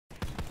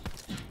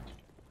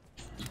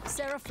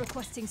Seraph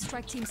requesting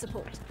strike team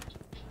support.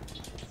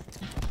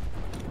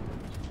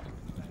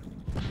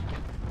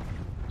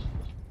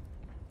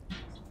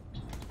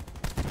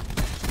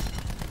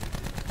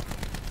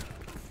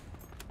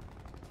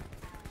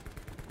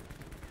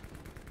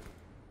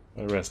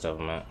 Where the rest of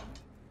them at?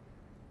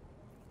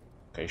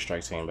 Okay,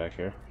 strike team back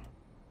here.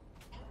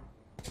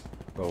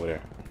 Go over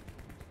there.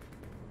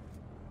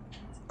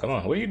 Come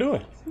on, what are you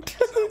doing?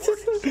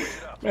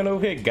 Man,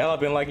 over here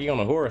galloping like he on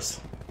a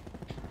horse.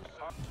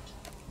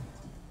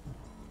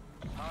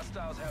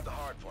 Hostiles have the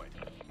hard point.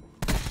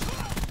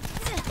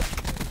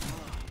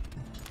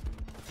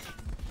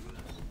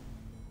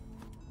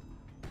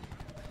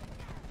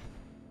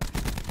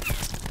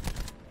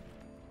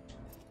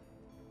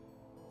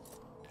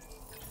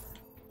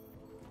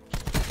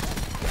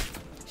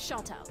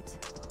 Shot out.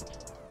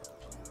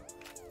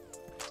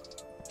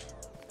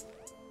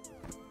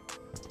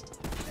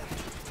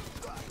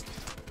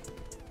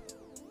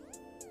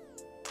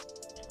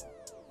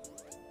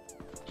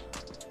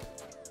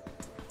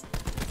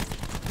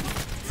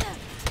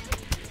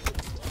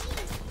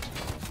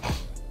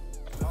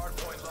 Hard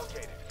point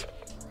located.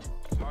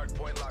 Hard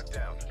point locked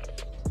down.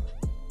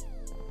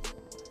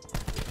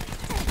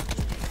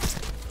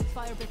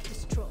 Firebrick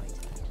destroyed.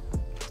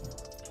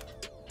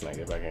 Can I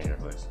get back in here,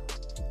 please?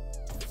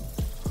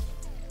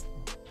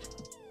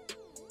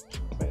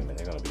 Wait a minute,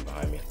 they're gonna be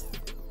behind me.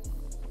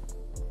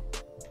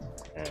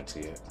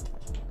 Guarantee it.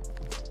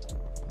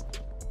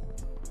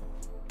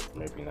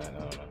 Maybe not, I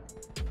don't know.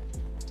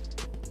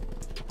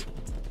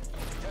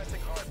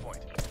 Testing hard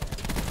point.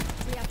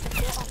 Reactor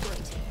 4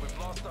 operating. We've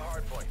lost the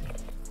hard point.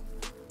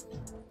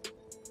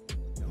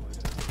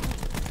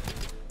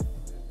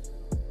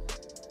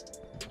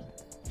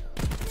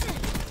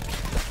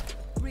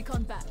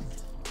 Recon back.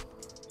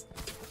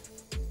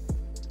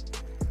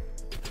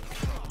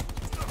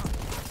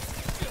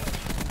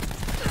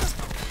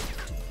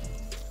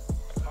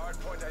 Hard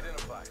point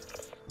identified.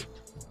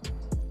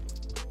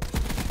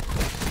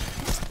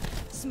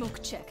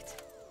 Smoke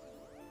checked.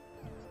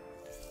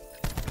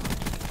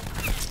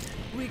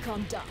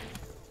 Recon done.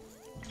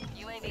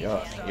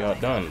 Y'all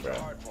done, bro.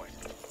 Hard point.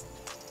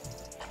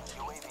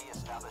 UAV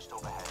established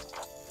overhead.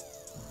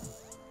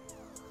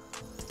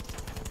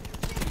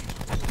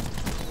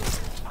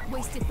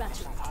 Wasted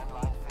battery.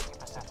 Timeline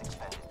 50%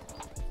 expended.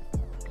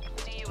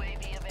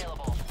 UAV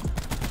available.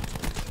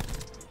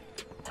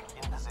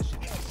 In position.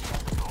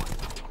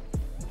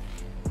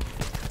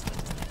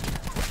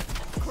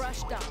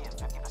 Crash down.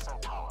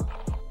 50% power.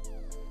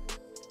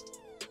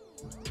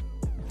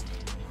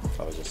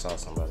 I just saw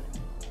somebody.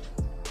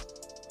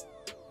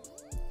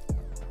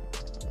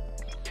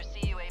 Your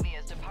CUAV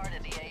has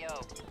departed the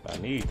AO. I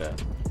need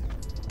that.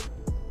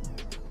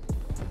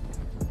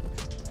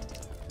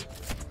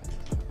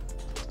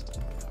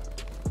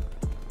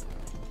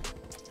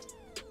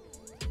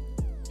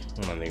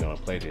 I'm not gonna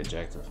play the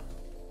objective.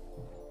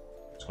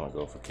 Just gonna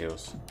go for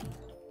kills.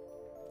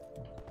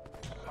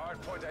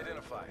 Hard point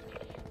identified.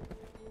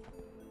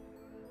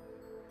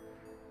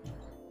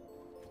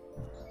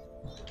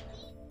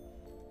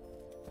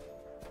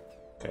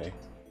 Okay.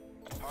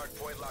 Hard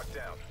point locked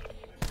down.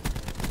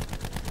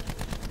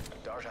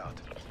 Dart out.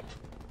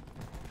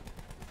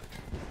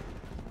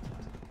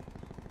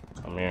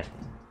 Come here.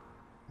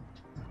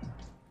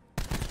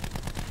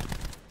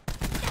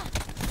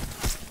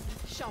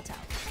 Shot out.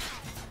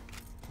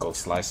 Go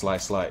slide,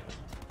 slide, slide.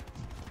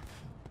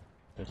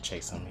 They're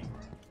chasing me.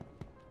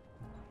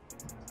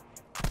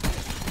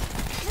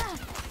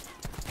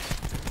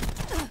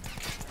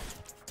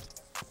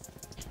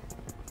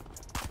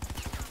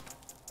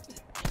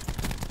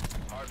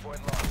 Hard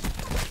point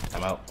lost.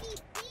 I'm out.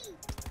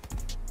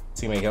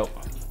 Teammate help.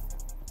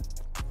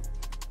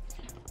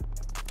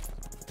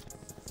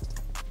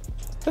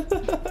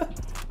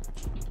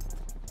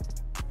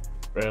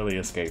 Barely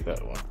escaped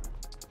that one.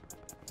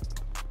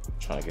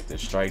 Trying to get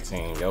this strike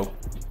team, yo.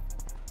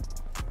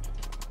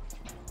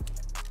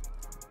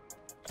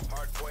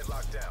 Hard point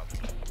locked down.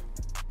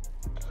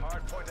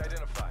 Hard point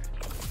identified.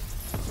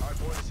 Hard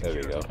point is There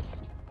we secure. go.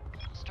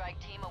 Strike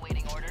team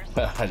awaiting orders.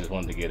 I just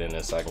wanted to get in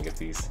there so I can get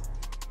the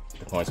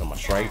points on my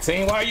strike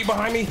team. Why are you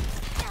behind me?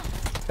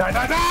 Die,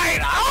 die, die!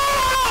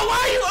 Oh! Why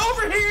are you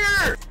over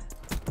here?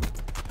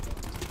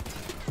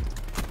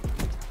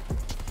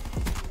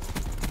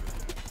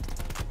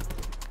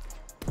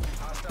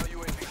 Hostile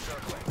UAV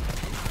circling.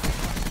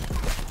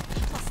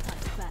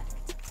 Hostile back.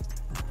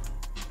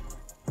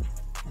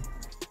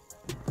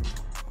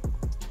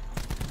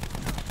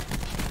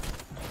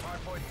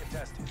 Hard point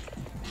contested.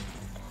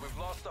 We've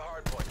lost the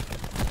hard point.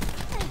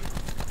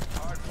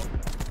 Hard point.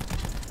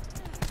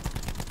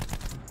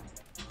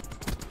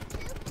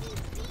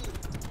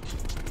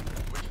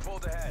 We've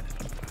pulled ahead.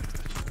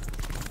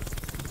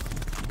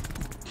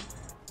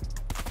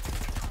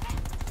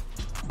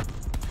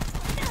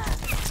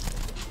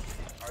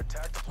 Our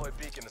attack deploy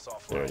beacon is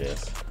offline. There it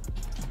is.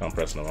 I'm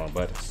pressing the wrong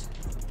buttons.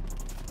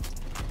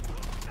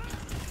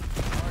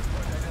 Hard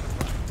point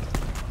identified.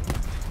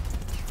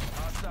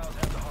 Hostiles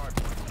have the hard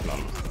point. And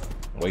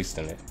I'm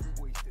wasting it.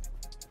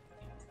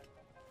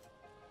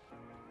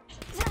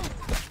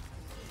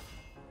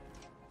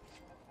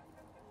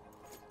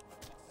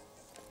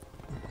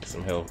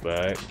 some health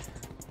back.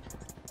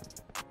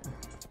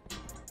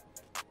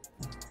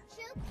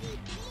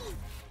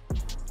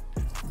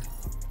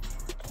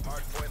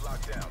 Hardpoint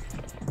locked down.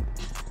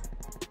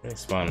 They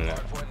spawning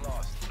out. Hardpoint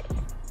lost.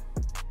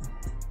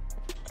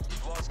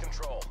 Lost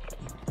control.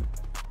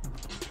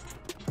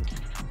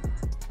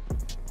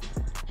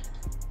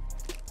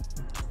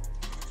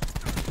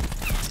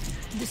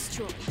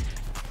 Destroyed.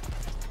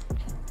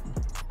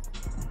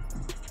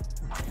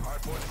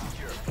 Hardpoint is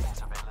secure.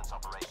 Surveillance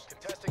operation.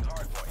 Contesting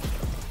hardpoint.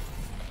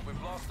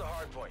 We've lost the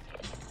hardpoint.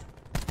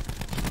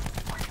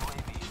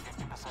 UAV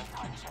 50%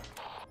 time check.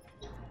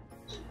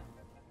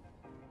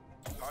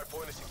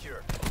 Hardpoint is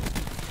secure.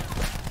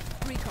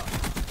 Recon.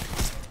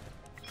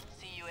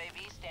 CUAV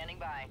standing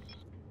by.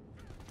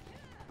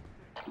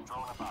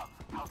 Drone above.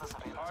 Counter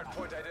surveillance.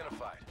 Hardpoint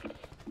identified.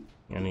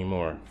 Any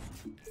more?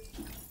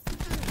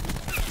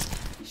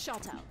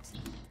 Shot out.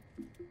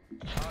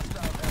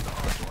 Hostiles have the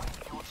hardpoint.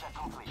 Fuel check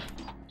complete.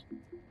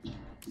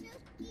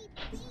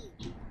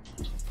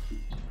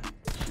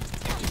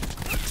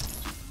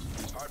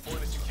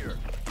 Hardpoint is secure.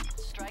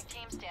 Strike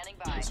team standing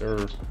by.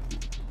 Sir.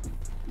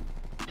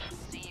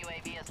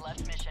 CUAV has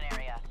left mission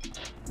area.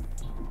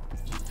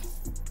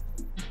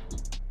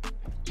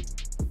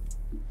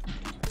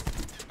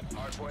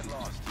 Hardpoint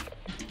lost.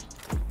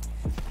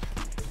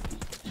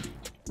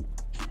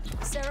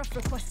 Seraph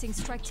requesting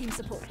strike team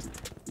support.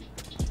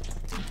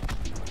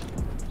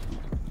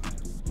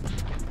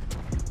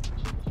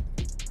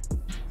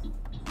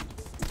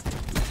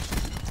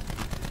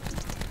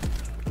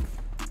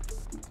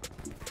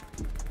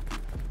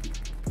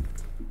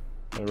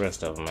 Where the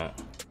rest of them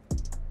at?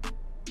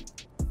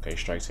 Okay,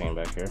 strike team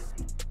back here.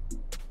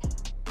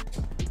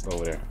 Go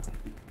over there.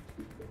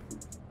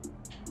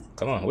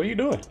 Come on, what are you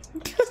doing?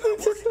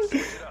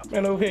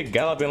 Man, over here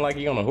galloping like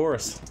he on a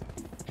horse.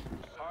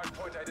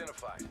 Hardpoint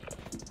identified.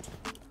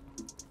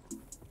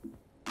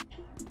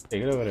 Hey,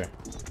 get over there.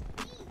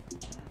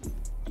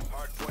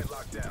 Hardpoint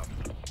locked down.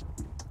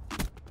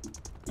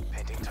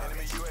 Painting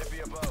enemy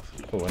UAV above.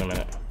 Oh, wait a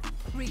minute.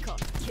 Recon.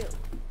 Kill.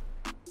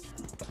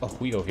 Oh,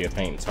 we over here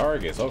painting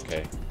targets.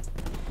 Okay.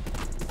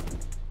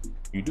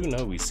 You do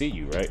know we see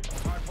you, right?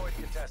 Hardpoint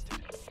contested.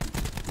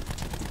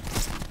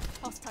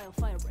 Hostile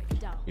firebreak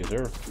down. Yes,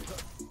 sir.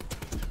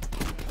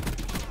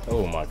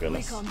 Oh my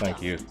goodness. Recon Thank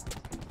down. you.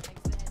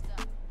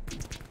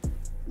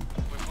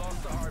 We've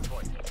lost the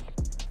hardpoint.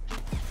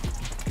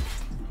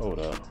 Hold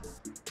up.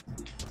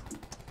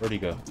 Where'd he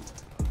go?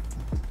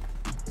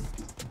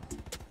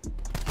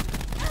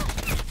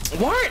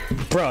 What?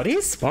 Bro,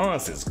 these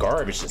spawns is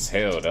garbage as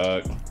hell,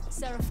 dog.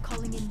 Seraph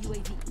calling in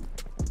UAV.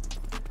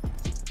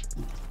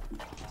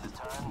 In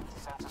turn,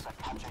 sensors that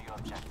capture your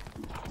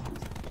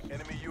objective.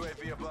 Enemy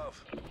UAV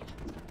above.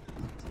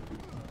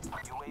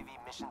 UAV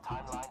mission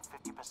timeline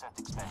 50%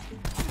 expended.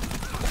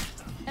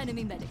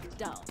 Enemy medic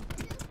down.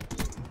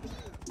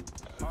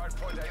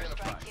 Hardpoint Strike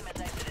identified. team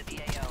has exited the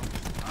AO.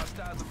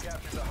 Hostiles have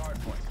captured the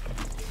hardpoint.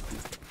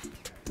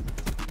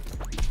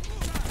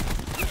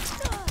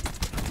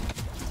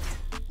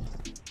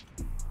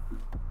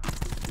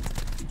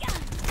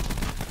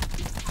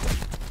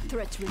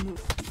 Threat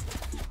removed.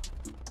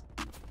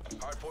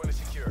 Hardpoint is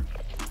secure.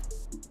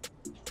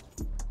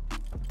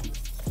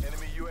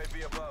 Enemy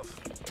UAV above.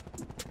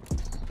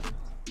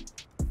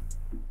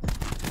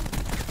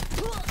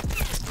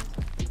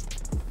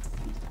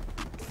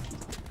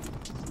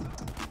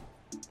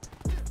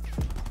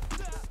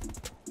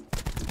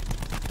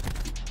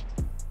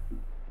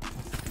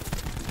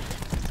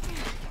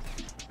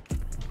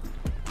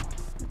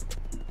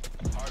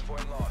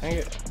 Hardpoint lost. Dang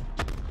it.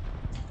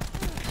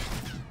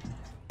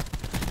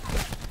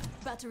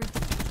 Battery.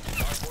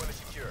 Hardpoint is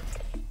secure.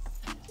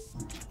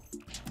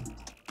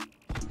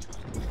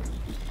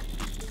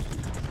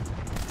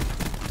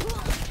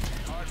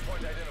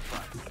 Hardpoint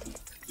identified.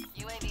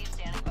 UAV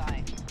standing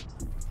by.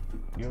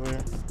 You over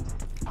here?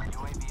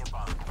 UAV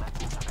above.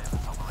 Commencing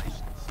surveillance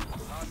operations.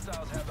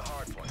 Hostiles have the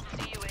hardpoint.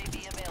 CUAV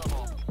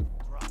available.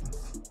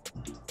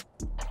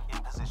 In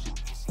position.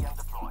 ECM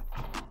deployed.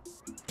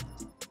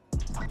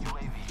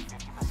 UAV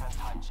 50%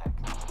 time check.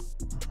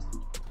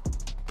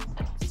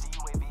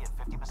 CUAV at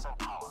 50%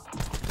 power.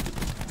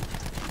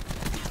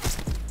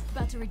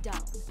 Battery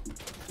down.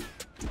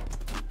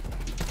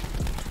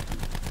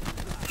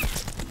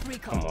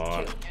 Recon. Come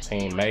on, Kill.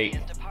 teammate.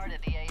 Has departed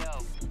the AO.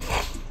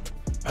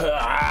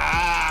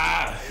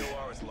 Ah!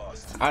 AOR is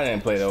lost. I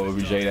didn't play the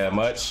OBJ that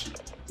much,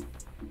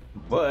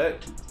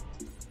 but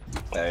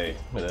hey,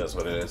 it is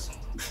what it is.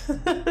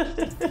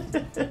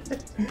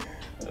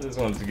 I just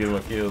wanted to get my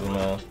kills,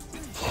 man.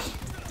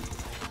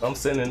 I'm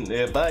sending.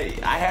 If I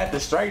had the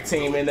strike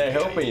team in there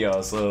helping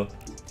y'all, so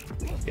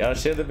y'all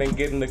should have been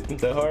getting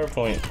the hard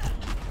point.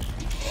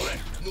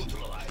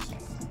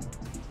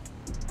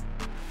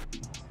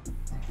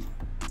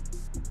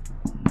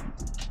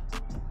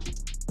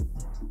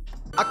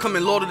 I come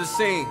in low to the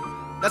scene.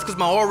 That's cause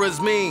my aura is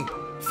mean.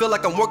 Feel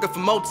like I'm working for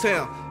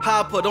Motown.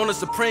 How I put on the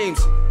Supremes.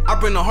 I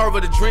bring the horror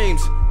of the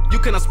dreams. You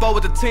cannot spar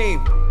with the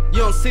team. You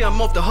don't see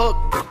I'm off the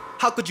hook.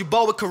 How could you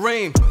ball with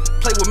Kareem?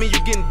 Play with me, you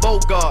getting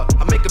Bogart.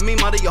 I make a meme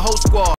out of your whole squad.